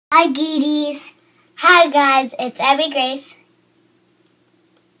Hi, Geeties. Hi, guys. It's Abby Grace.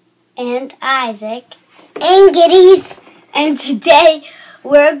 And Isaac. And Giddies. And today,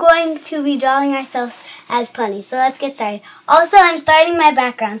 we're going to be drawing ourselves as ponies. So let's get started. Also, I'm starting my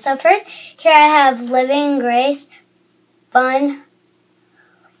background. So first, here I have Living Grace, Toys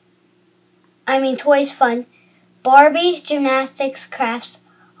Fun, Barbie, Gymnastics, Crafts,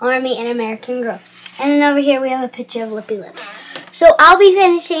 Army, and American Girl. And then over here we have a picture of Lippy Lips. So I'll be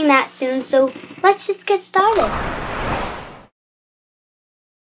finishing that soon, so let's just get started.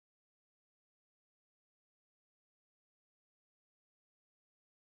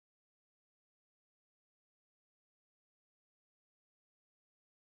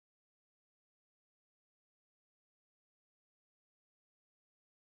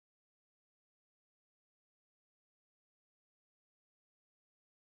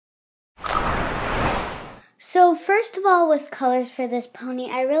 So first of all, with colors for this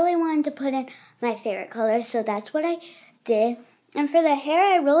pony, I really wanted to put in my favorite colors, so that's what I did. And for the hair,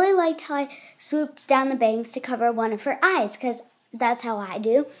 I really liked how I swooped down the bangs to cover one of her eyes, because that's how I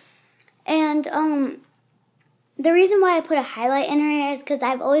do. And the reason why I put a highlight in her hair is because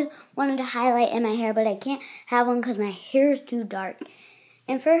I've always wanted a highlight in my hair, but I can't have one because my hair is too dark.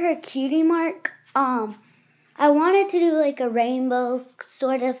 And for her cutie mark, I wanted to do like a rainbow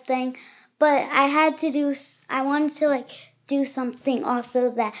sort of thing, but I wanted to do something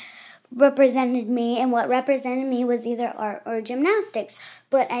also that represented me, and what represented me was either art or gymnastics,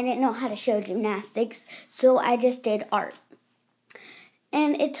 but I didn't know how to show gymnastics, so I just did art.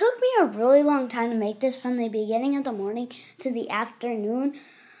 And it took me a really long time to make this, from the beginning of the morning to the afternoon.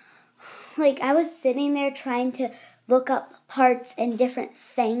 I was sitting there trying to look up parts and different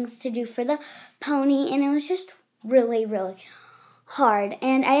things to do for the pony, and it was just really, really hard.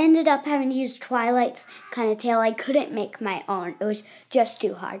 And I ended up having to use Twilight's kind of tail. I couldn't make my own. It was just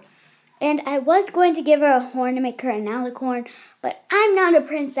too hard. And I was going to give her a horn to make her an alicorn, but I'm not a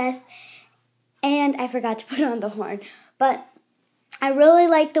princess, and I forgot to put on the horn. But I really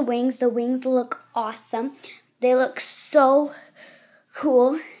like the wings. The wings look awesome. They look so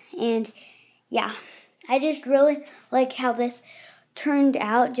cool. And yeah, I just really like how this turned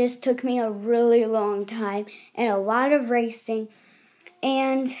out. Just took me a really long time and a lot of racing.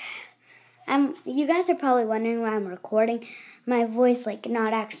 And you guys are probably wondering why I'm recording my voice,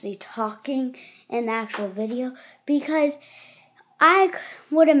 not actually talking in the actual video, because I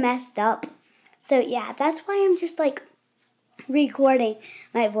would have messed up. So yeah, that's why I'm just recording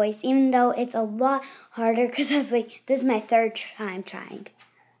my voice, even though it's a lot harder because this is my third time trying.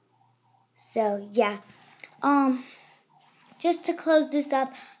 So yeah, just to close this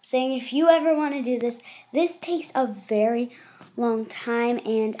up, saying if you ever want to do this, this takes a very long time,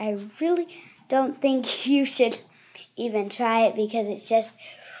 and I really don't think you should even try it because it's just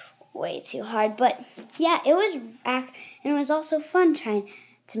way too hard. But yeah, it was also fun trying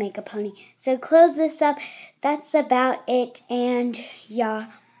to make a pony. So close this up. That's about it. And yeah,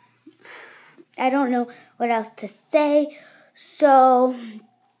 I don't know what else to say. So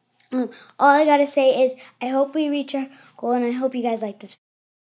all I gotta say is I hope we reach our goal, and I hope you guys like this.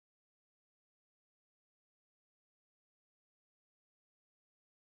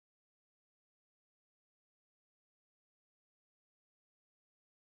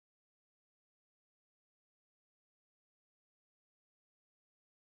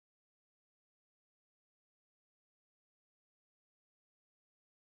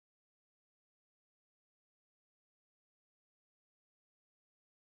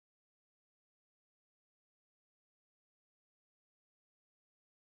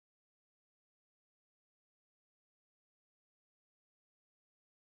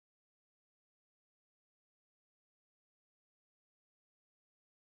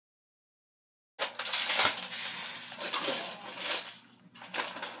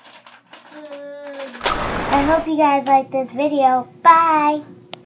 I hope you guys like this video. Bye!